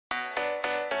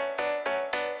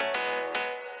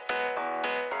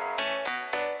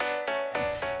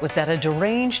with that a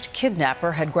deranged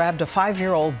kidnapper had grabbed a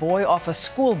 5-year-old boy off a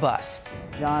school bus.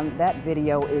 John, that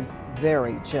video is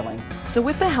very chilling. So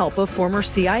with the help of former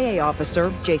CIA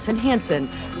officer Jason Hanson,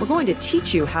 we're going to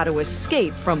teach you how to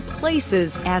escape from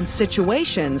places and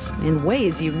situations in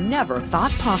ways you never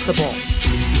thought possible.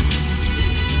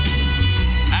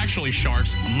 Actually,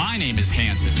 Sharks, my name is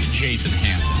Hanson, Jason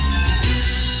Hanson.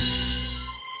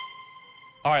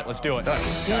 All right, let's do it.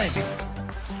 Thank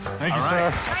you,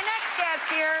 sir. My next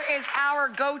guest here is our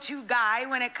go-to guy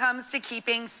when it comes to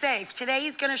keeping safe. Today,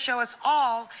 he's going to show us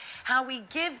all how we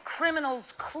give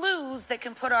criminals clues that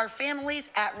can put our families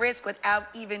at risk without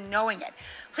even knowing it.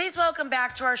 Please welcome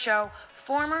back to our show,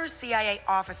 former CIA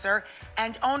officer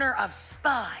and owner of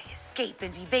Spy Escape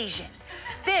and Evasion.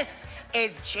 This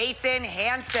is Jason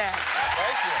Hanson.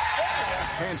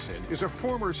 Hanson is a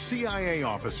former CIA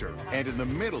officer, and in the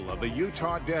middle of the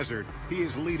Utah desert, he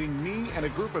is leading me and a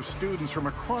group of students from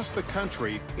across the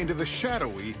country into the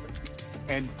shadowy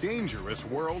and dangerous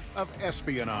world of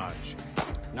espionage.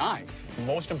 Nice. The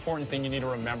most important thing you need to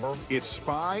remember, It's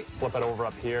spy, flip it over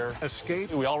up here.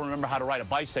 escape, We all remember how to ride a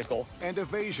bicycle. and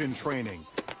evasion training.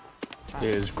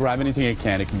 Is grab anything you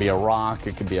can. It can be a rock,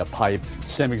 it can be a pipe,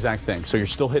 same exact thing. So you're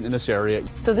still hitting in this area.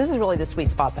 So this is really the sweet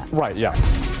spot then. Right, yeah.